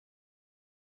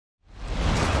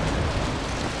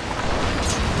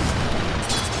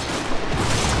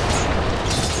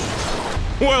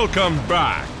Welcome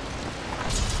back.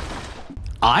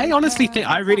 I honestly think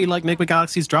I really like Nigma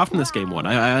Galaxy's draft in this game one.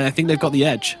 I think they've got the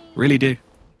edge. Really do.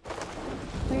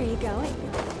 Where are you going?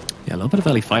 Yeah, a little bit of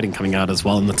early fighting coming out as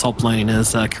well in the top lane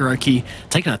as Kuroki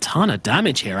taking a ton of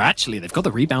damage here. Actually, they've got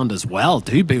the rebound as well.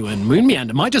 Dubu and Moon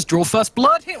Meander might just draw first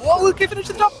blood here. Whoa, okay, finish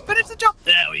the job, finish the job.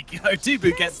 There we go.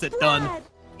 Dubu gets it done.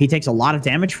 He takes a lot of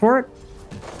damage for it.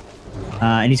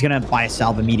 And he's going to buy a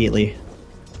salve immediately.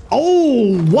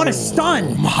 Oh, what a stun.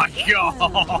 Oh my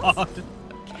God.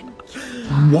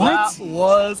 What? That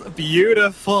was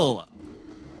beautiful.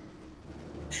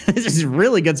 This is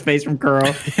really good space from Kuro.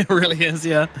 It really is,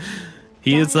 yeah.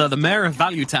 He is the mayor of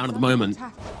Value Town at the moment. He's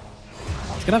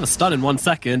going to have a stun in 1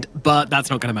 second, but that's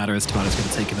not going to matter as Tomato's going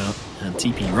to take him out. And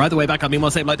TP right the way back up.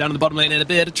 Meanwhile, Sableye down in the bottom lane in a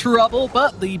bit of trouble,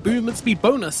 but the movement speed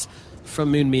bonus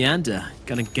from Moon Meander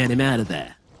going to get him out of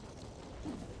there.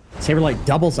 Saberlight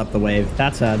doubles up the wave.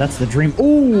 That's the dream.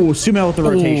 Ooh, Sumail with the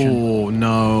rotation. Oh,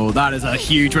 no. That is a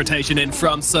huge rotation in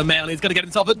from Sumail. He's going to get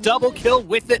himself a double kill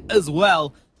with it as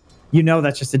well. You know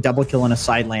that's just a double kill in a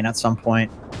side lane at some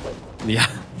point. Yeah.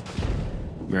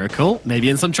 Miracle, maybe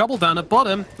in some trouble down at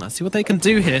bottom. Let's see what they can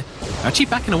do here. Actually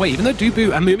backing away, even though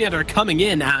Dubu and Moomiander are coming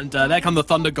in, and there come the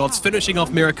Thunder Gods finishing off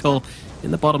Miracle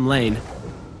in the bottom lane.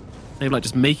 Like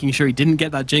just making sure he didn't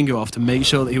get that Jingo off to make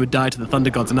sure that he would die to the Thunder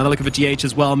Gods. Another look for GH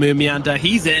as well. Moon Meander,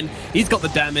 he's in. He's got the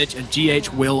damage, and GH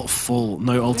will fall.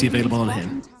 No ulti available on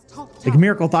him. Like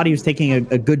Miracle thought he was taking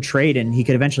a good trade, and he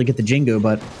could eventually get the Jingo,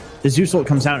 but the Zeus ult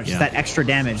comes out, and just that extra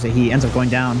damage that he ends up going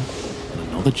down.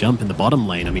 Another jump in the bottom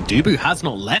lane. I mean, Dubu has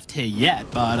not left here yet,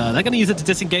 but they're going to use it to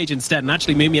disengage instead. And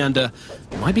actually, Moon Meander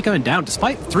might be going down.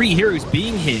 Despite 3 heroes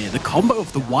being here, the combo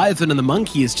of the Wyvern and the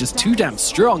Monkey is just too damn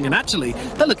strong. And actually,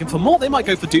 they're looking for more. They might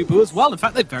go for Dubu as well. In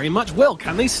fact, they very much will.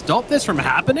 Can they stop this from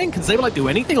happening? Can Saberlight do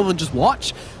anything other than just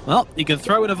watch? Well, he can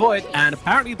throw in a void, and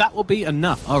apparently that will be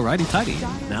enough. Alrighty, tidy.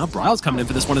 Now, Bryle's coming in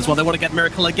for this one as well. They want to get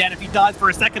Miracle again. If he dies for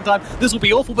a second time, this will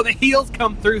be awful, but the heals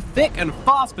come through thick and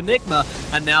fast for Nigma.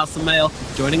 And now Sumail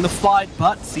joining the fight,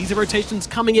 but sees the rotations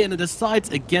coming in and decides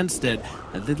against it.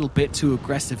 A little bit too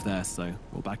aggressive there, so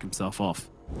will back himself off.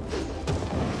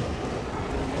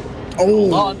 Oh,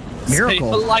 hold on.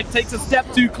 Miracle. Saberlight takes a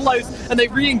step too close, and they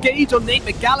re-engage on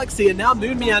Nigma Galaxy, and now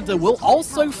Moon Meander will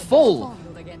also fall.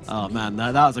 Oh man,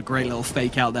 that was a great little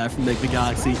fake out there from Nigma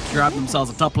Galaxy. Grabbed themselves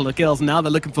a couple of kills, now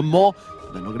they're looking for more.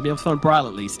 They're not going to be able to find Bryle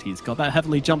at least. He's got that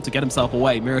heavenly jump to get himself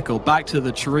away. Miracle back to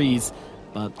the trees,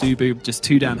 but Dubu just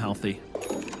too damn healthy.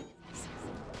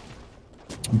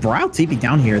 Bryle TP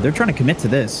down here. They're trying to commit to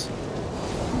this.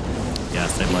 Yeah,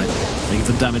 Saberlight making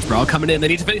some damage. Bryle coming in. They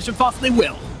need to finish him fast, and they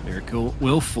will. Miracle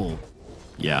will fall.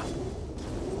 Yeah.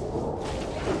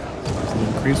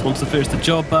 Creeps wants to finish the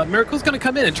job, but Miracle's going to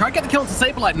come in and try and get the kill onto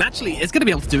Saberlight, and actually is going to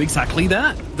be able to do exactly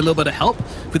that. With a little bit of help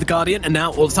with the Guardian, and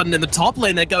now all of a sudden in the top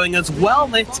lane they're going as well.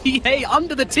 Their TA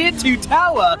under the tier 2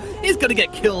 tower is going to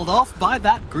get killed off by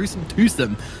that gruesome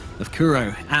twosome of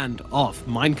Kuro and of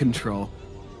Mind Control.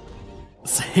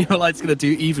 Saberlight's going to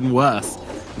do even worse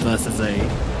versus a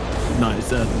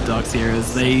nice Darkseer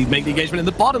as they make the engagement in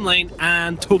the bottom lane.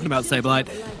 And talking about Saberlight,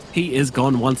 he is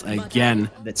gone once again.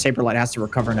 That Saberlight has to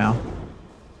recover now.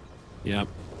 Yeah,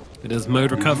 it is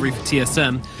mode recovery for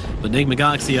TSM, but Nigma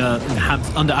Galaxy are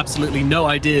under absolutely no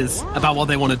ideas about what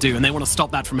they want to do, and they want to stop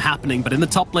that from happening. But in the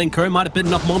top lane, Kuro might have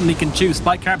bitten off more than he can chew.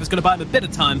 Spike Carapace is going to buy him a bit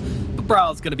of time, but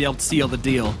Bryle's going to be able to seal the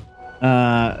deal.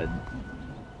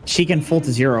 She can full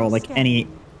to 0 like any...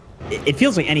 It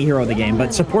feels like any hero of the game,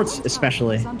 but supports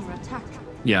especially.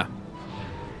 Yeah.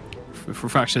 If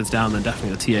Refraction is down, then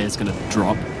definitely the TA is going to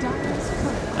drop.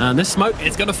 And this smoke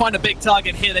is going to find a big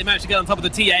target here. They managed to get on top of the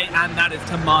TA, and that is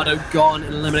Tomato gone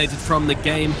and eliminated from the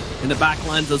game in the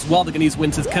backlines as well. They're going to use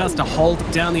Winter's Curse to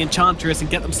hold down the Enchantress and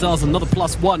get themselves another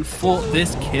 +1 for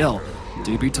this kill.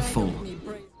 Dubu to full.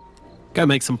 Go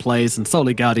make some plays and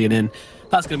Solar Guardian in.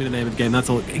 That's going to be the name of the game. That's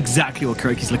all exactly what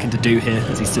Kuroki's looking to do here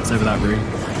as he sits over that room.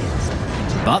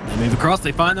 But they move across.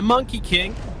 They find the Monkey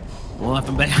King. Well,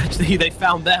 actually, they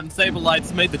found them.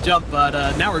 Saberlight's made the jump,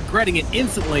 but now regretting it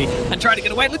instantly and trying to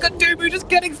get away. Look at Dubu just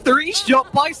getting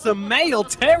 3-shot by Sumail,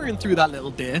 tearing through that little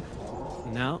deer.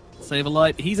 Now,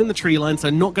 Saberlight, he's in the tree line,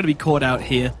 so not going to be caught out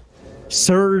here.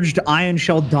 Surged Iron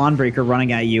Shell Dawnbreaker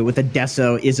running at you with a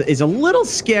Deso is a little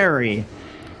scary.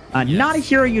 Yes. Not a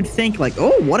hero you'd think like,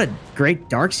 oh, what a great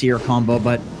Darkseer combo,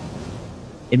 but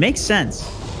it makes sense.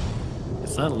 It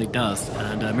certainly does.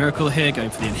 And Miracle here going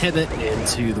for the inhibit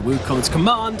into the Wukong's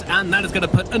command, and that is going to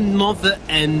put another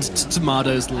end to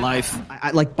Tomato's life.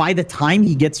 Like, by the time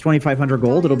he gets 2,500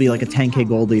 gold, it'll be like a 10k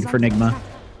gold lead for Nigma.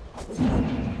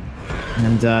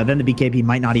 And then the BKB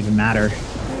might not even matter.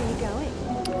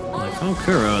 Oh,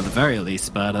 Kuro at the very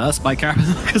least, but that's by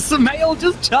Samael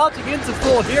just charging into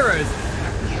 4 heroes.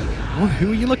 Oh,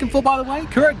 who are you looking for, by the way?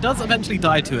 Kuro does eventually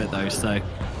die to it, though, so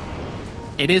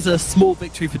it is a small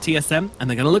victory for TSM, and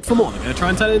they're going to look for more. They're going to try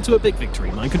and turn it into a big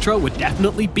victory. Mind Control would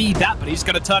definitely be that, but he's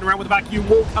going to turn around with a vacuum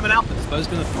wall coming out, but Dispo's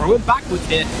going to throw him backwards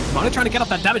here. Mano trying to get off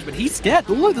that damage, but he's scared.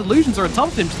 All of the illusions are on top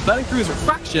of him, just burning through his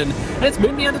refraction, and it's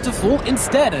Moon Meander to fall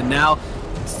instead, and now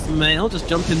Smail just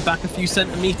jumping back a few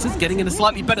centimeters, getting in a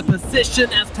slightly better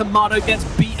position as Tomato gets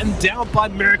beaten down by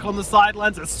Miracle on the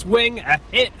sidelines. A swing, a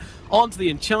hit onto the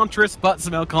Enchantress, but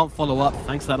Smail can't follow up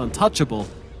thanks to that untouchable.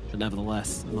 But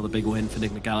nevertheless, another big win for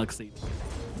Nigma Galaxy.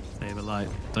 Save a light,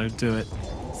 don't do it.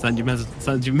 Send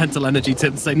your mental energy to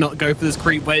him, say not go for this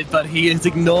creep wave, but he has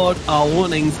ignored our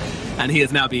warnings, and he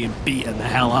is now being beaten the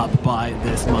hell up by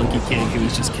this Monkey King, who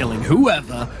is just killing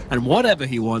whoever and whatever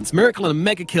he wants. Miracle and a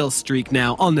mega kill streak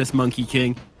now on this Monkey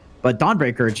King. But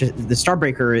Dawnbreaker, the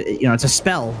Starbreaker, you know, it's a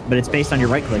spell, but it's based on your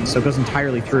right click, so it goes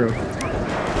entirely through.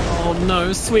 Oh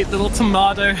no, sweet little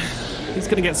Tomato. He's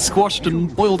gonna get squashed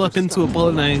and boiled up into a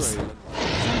bolognese.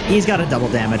 He's got a double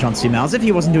damage on Sumail, as if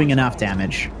he wasn't doing enough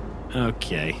damage.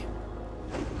 Okay.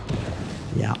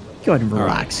 Yeah. Go ahead and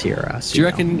relax here. Do you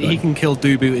reckon he can kill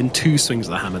Dubu in 2 swings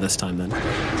of the hammer this time then?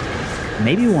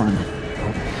 Maybe 1.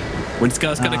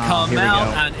 Windscar's going to come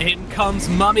out, and in comes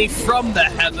Mummy from the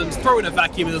heavens, throwing a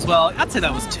vacuum as well. I'd say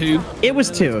that was 2. It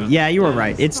was 2. Yeah, you were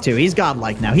right. It's 2. He's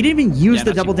godlike now. He didn't even use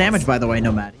the double damage, by the way,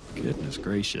 Nomad. Goodness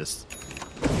gracious.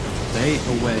 Stay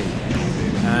away.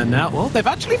 And now, well, they've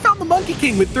actually found the Monkey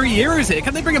King with 3 heroes here.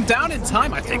 Can they bring him down in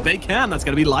time? I think they can. That's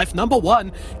going to be life number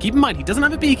 1. Keep in mind, he doesn't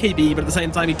have a BKB, but at the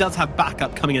same time, he does have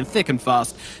backup coming in thick and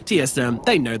fast. TSM,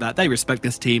 they know that. They respect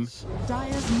this team.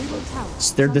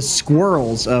 They're the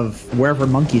squirrels of wherever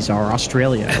monkeys are,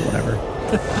 Australia or whatever.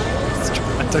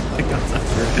 I don't think that's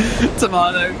accurate.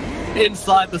 Tomato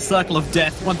inside the circle of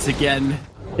death once again.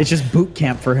 It's just boot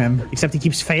camp for him, except he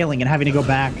keeps failing and having to go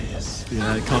back.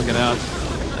 Yeah, he can't get out.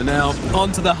 And now,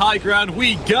 onto the high ground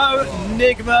we go.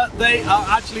 Nigma, they are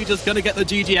actually just going to get the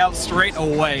GG out straight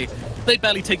away. They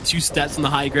barely take 2 steps on the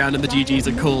high ground and the GGs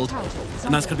are called.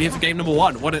 And that's going to be it for game number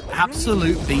 1. What an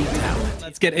absolute beatdown.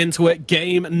 Let's get into it.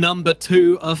 Game number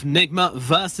 2 of Nigma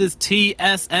versus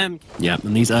TSM. Yeah,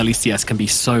 and these early CS can be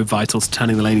so vital to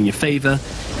turning the lane in your favor.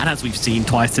 And as we've seen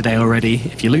twice today already,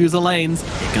 if you lose the lanes,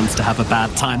 you're going to have a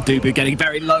bad time. Dubu getting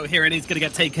very low here, and he's going to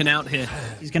get taken out here.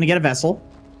 He's going to get a Vessel.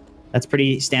 That's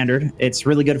pretty standard. It's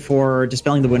really good for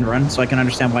dispelling the wind run, so I can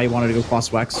understand why you wanted to go Quas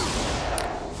Wex.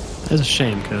 It's a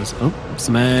shame because,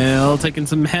 Smail taking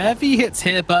some heavy hits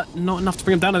here, but not enough to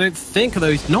bring him down, I don't think,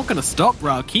 although he's not going to stop.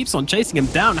 Bro keeps on chasing him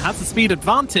down, has the speed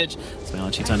advantage. Smail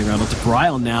actually turning around onto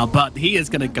Bryle now, but he is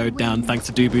going to go down thanks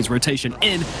to Dubu's rotation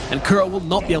in, and Kuro will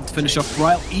not be able to finish off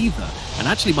Bryle either, and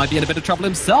actually might be in a bit of trouble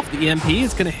himself. The EMP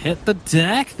is going to hit the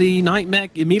deck. The Nightmare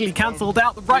immediately cancelled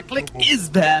out. The right click is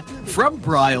there from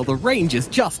Bryle. The range is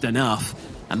just enough.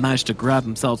 And managed to grab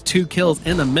themselves 2 kills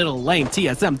in the middle lane.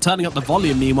 TSM turning up the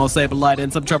volume, meanwhile Saberlight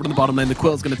in some trouble in the bottom lane. The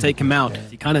Quill's going to take him out.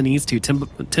 He kind of needs to.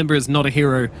 Timber is not a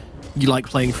hero you like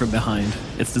playing from behind.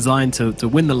 It's designed to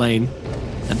win the lane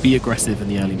and be aggressive in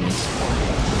the early moves.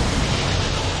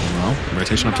 Well,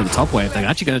 rotation up to the top wave. They're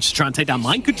actually going to just try and take down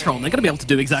Mind Control, and they're going to be able to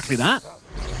do exactly that.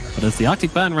 But as the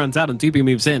Arctic Burn runs out and Dubu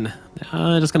moves in,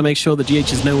 just going to make sure that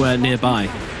GH is nowhere nearby.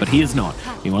 But he is not.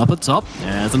 Meanwhile, up at top,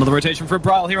 there's another rotation for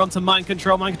Bryle here onto Mind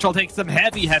Control. Mind Control takes some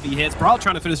heavy hits. Bryle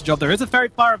trying to finish the job. There is a Fairy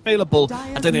Fire available.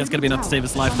 I don't think that's going to be enough to save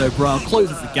his life, though. Bryle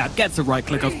closes the gap, gets a right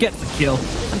click off, gets the kill,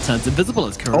 and turns invisible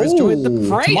as Kuro's joined the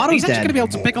fray. He's actually going to be able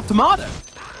to pick up Tomato.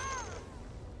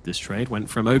 This trade went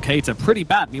from okay to pretty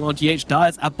bad. Meanwhile, GH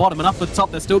dies at bottom, and up at top,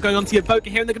 they're still going on to Evoker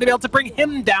here, and they're going to be able to bring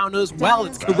him down as well.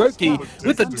 It's Kuroki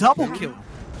with a double kill.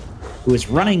 Who is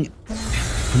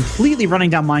completely running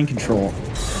down Mind Control.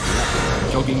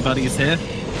 Jogging buddies here.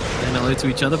 Saying hello to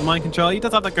each other. Mind Control, he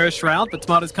does have that Ghost Shroud, but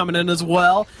Tomato's coming in as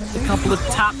well. A couple of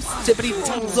taps, tippity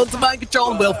taps onto Mind Control,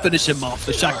 and we'll finish him off.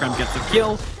 The Chakram gets the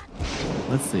kill.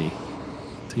 Let's see.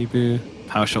 Tibu,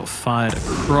 power shot fired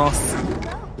across.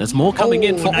 There's more coming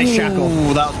in for nice shackle.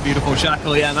 Ooh, that was a beautiful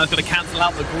shackle, yeah, and that's going to cancel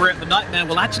out the grip. The Nightmare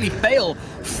will actually fail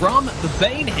from the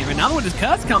Bane here. And now when his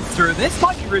curse comes through, this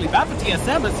might be really bad for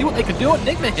TSM. Let's see what they can do on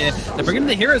Nigma here. They're bringing in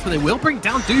the heroes, but they will bring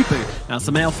down Dubu. Now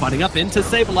Samael fighting up into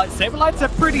Saberlight. Saberlight's a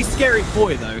pretty scary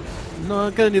boy, though. No,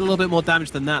 going to need a little bit more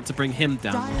damage than that to bring him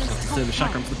down. Just to the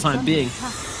Chakram for the time being.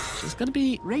 It's going to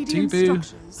be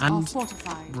Dubu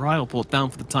and Bryle brought down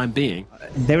for the time being.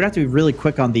 They would have to be really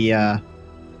quick on the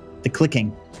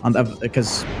clicking.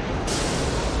 Because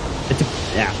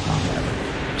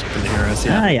whatever. Checking the heroes,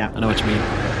 yeah. Yeah. I know what you mean.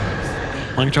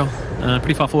 Mind Control.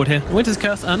 Pretty far forward here. Winter's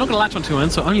Curse, not going to latch onto him,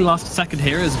 so only last second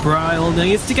here as Bryle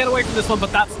needs to get away from this one,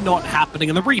 but that's not happening,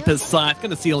 and the Reaper's Scythe going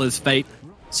to seal his fate.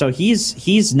 So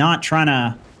he's not trying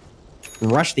to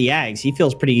rush the Ags. He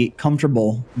feels pretty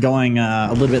comfortable going a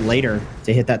little bit later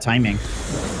to hit that timing.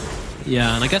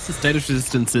 Yeah, and I guess the status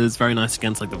resistance is very nice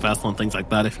against like the Vessel and things like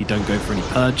that if you don't go for any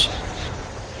Purge.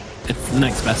 It's the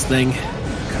next best thing.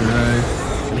 Kuro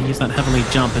going to use that Heavenly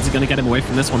Jump. Is it going to get him away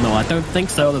from this one, though? I don't think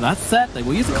so. That said, they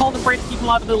will use the Cold Embrace to keep him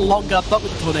alive a little longer, but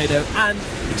with the Tornado and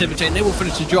the Timber Chain, they will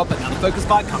finish the job. But now the Focus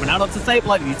Fire coming out onto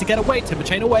Sableye. He needs to get away. Timber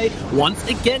Chain away once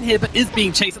again here, but is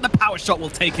being chased, and the Power Shot will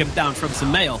take him down from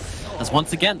some mail. As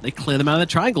once again, they clear them out of the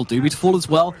triangle. Doobie to fall as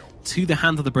well to the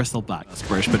hand of the Bristleback. That's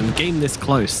British, but in a game this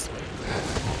close,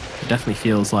 it definitely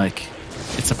feels like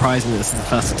it's surprising that this is the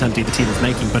first attempt either team is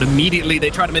making, but immediately they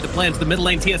try to make the play into the middle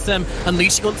lane. TSM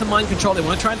unleashing onto Mind Control. They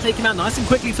want to try and take him out nice and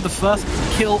quickly for the first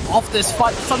kill off this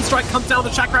fight. The Sunstrike comes down, the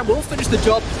Chakram will finish the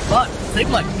job, but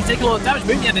Sableye, he's taking a lot of damage.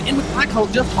 Moving in with Black Hole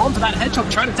just onto that Hedgehog,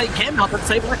 trying to take him out, but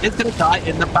Sableye is going to die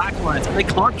in the backlines, and they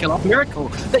can't kill off Miracle.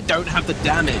 They don't have the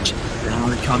damage. Now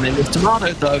they come in with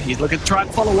Tomato, though. He's looking to try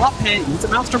and follow up here. He needs a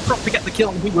Maelstrom prop to get the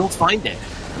kill, and he will find it.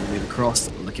 And move across,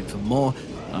 looking for more.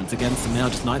 Once again, Samel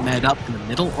just nightmared up in the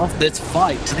middle of this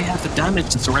fight. Do they have the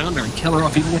damage to surround her and kill her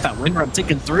off even with that wind run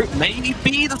ticking through? Maybe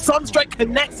the Sunstrike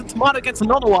connects and Tomato gets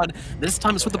another one. This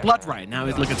time it's with the Blood Right. Now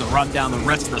he's looking to run down the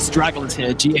rest of the stragglers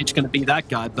here. GH going to be that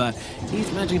guy, but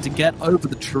he's managing to get over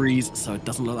the trees, so it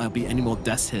doesn't look like there'll be any more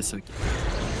deaths here. So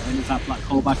when is that Black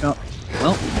Hole back up?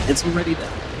 Well, it's already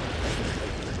there.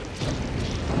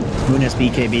 Munis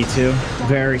BKB too,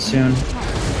 very soon.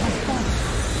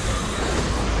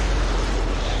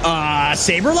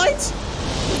 Saberlight?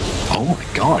 Oh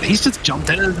my god, he's just jumped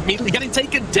in and is immediately getting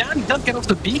taken down. He does get off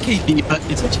the BKB, but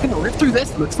is actually going to rip through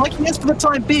this. Looks like he is for the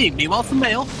time being. Meanwhile, for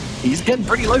Mail, he's getting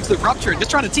pretty low to the Rupture and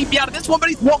just trying to TP out of this one, but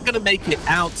he's not going to make it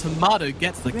out. Tomato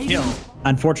gets the kill.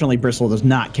 Unfortunately, Bristle does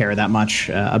not care that much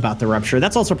about the Rupture.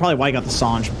 That's also probably why he got the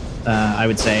Sange, I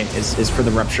would say, is for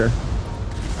the Rupture.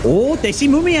 Oh, they see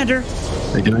Moomiander.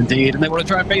 They do indeed, and they want to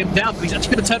try and bring him down, but he's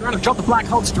actually going to turn around and drop the Black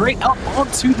Hole straight up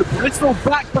onto the Bristle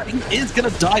back, but he is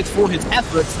going to die for his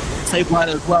efforts. Sableye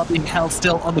as well being held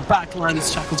still on the back line.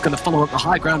 His Shackle's going to follow up the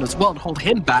high ground as well and hold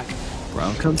him back.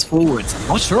 Bryle comes forwards. I'm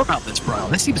not sure about this, Bryle.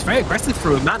 This seems very aggressive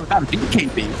for a man without a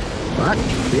BKB. But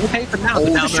he'll be okay for now. Oh,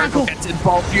 but now the Miracle Shackle gets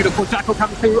involved. Beautiful Shackle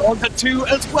coming through onto two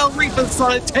as well. Reaper's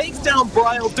Side takes down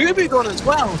Bryle. Doobie gone as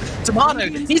well. Tomato,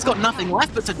 he's got nothing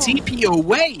left but to TP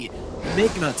away.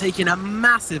 Nigma taking a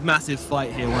massive, massive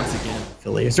fight here once again.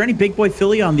 Philly. Is there any big boy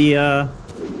Philly on the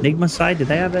Nigma side? Did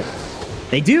they have it?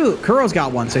 They do. Kuro's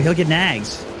got one, so he'll get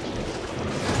nags.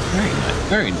 Very nice.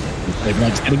 Very nice.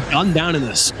 Just getting gunned down in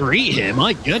the street here.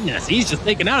 My goodness, he's just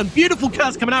taken out. And beautiful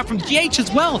curse coming out from GH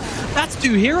as well. That's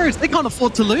two heroes. They can't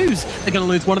afford to lose. They're going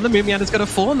to lose one of them. Moomiander's going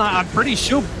to fall. And I'm pretty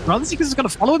sure Brother Seekers is going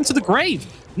to follow him to the grave.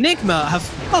 Nigma have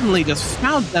suddenly just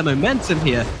found their momentum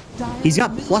here. He's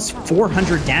got plus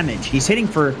 400 damage. He's hitting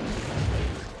for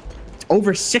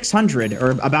over 600,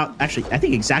 or about, actually, I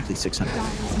think exactly 600.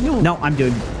 No, I'm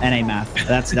doing NA math.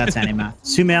 That's NA math.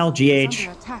 Sumail, GH,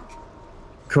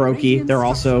 Kuroki, they're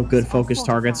also good focus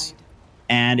targets.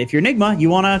 And if you're Nigma, you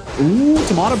want to... Ooh,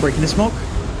 Tomato breaking the smoke.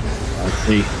 Let's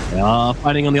see. They are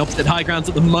fighting on the opposite high grounds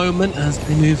at the moment as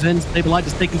they move in. Sableye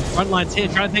just taking the front lines here,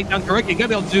 trying to take down Kuroki. Going to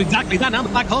be able to do exactly that. Now the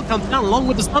Black Hole comes down along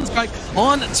with the Sunstrike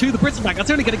on to the Bristleback.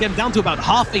 That's only going to get him down to about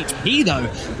half HP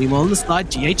though. Meanwhile on the side,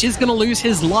 GH is going to lose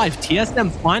his life. TSM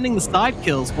finding the side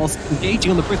kills whilst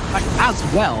engaging on the Bristleback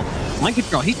as well. Mind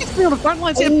Control, he's just on the front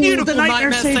lines here. Ooh, Beautiful the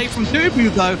nightmare save from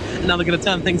Dubu though. And now they're going to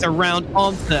turn things around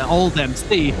onto old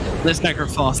MC. This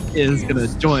Necrophos is going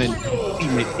to join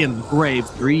teammate in the grave.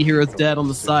 3 heroes dead on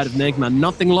the side of Nigma.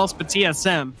 Nothing lost for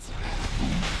TSM.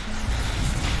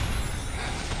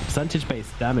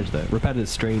 Percentage-based damage though. Repetitive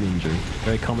strain injury.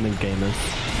 Very common in gamers.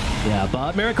 Yeah,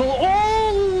 but Miracle.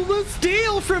 Oh, the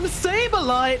steal from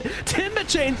Saberlight. Timber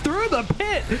Chain through the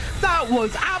pit. That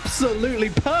was absolutely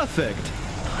perfect.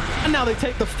 And now they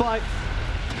take the fight.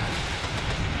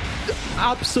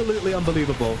 Absolutely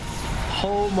unbelievable.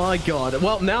 Oh my god.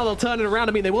 Well, now they'll turn it around.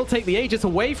 I mean, they will take the Aegis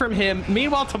away from him.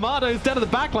 Meanwhile, Tomato's dead at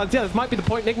the backlines. Yeah, this might be the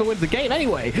point Nigma wins the game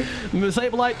anyway.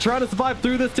 Saberlight trying to survive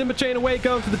through this. Timber Chain away,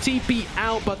 going for the TP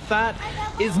out, but that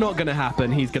is not going to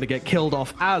happen. He's going to get killed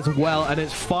off as well, and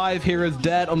it's 5 heroes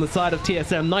dead on the side of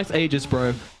TSM. Nice Aegis,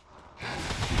 bro.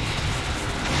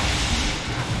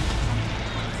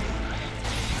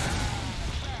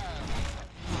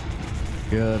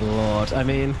 Good lord. I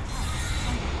mean...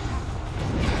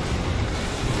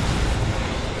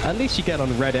 At least you get on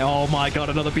Reddit. Oh my god,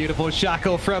 another beautiful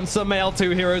shackle from Sumail. 2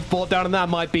 heroes brought down, and that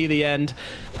might be the end.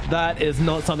 That is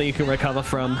not something you can recover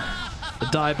from. The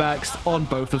diebacks on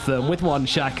both of them with 1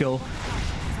 shackle.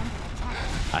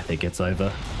 I think it's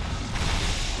over.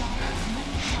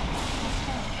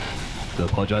 I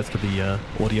apologize for the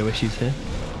audio issues here.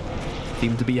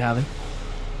 Seem to be having.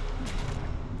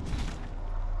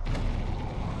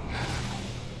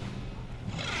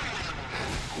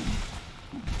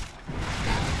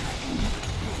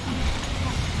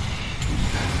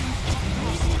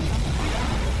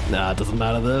 Nah, it doesn't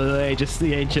matter.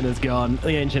 The Ancient is gone.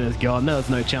 The Ancient is gone. There's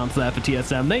no chance there for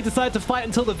TSM. They decide to fight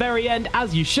until the very end,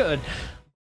 as you should.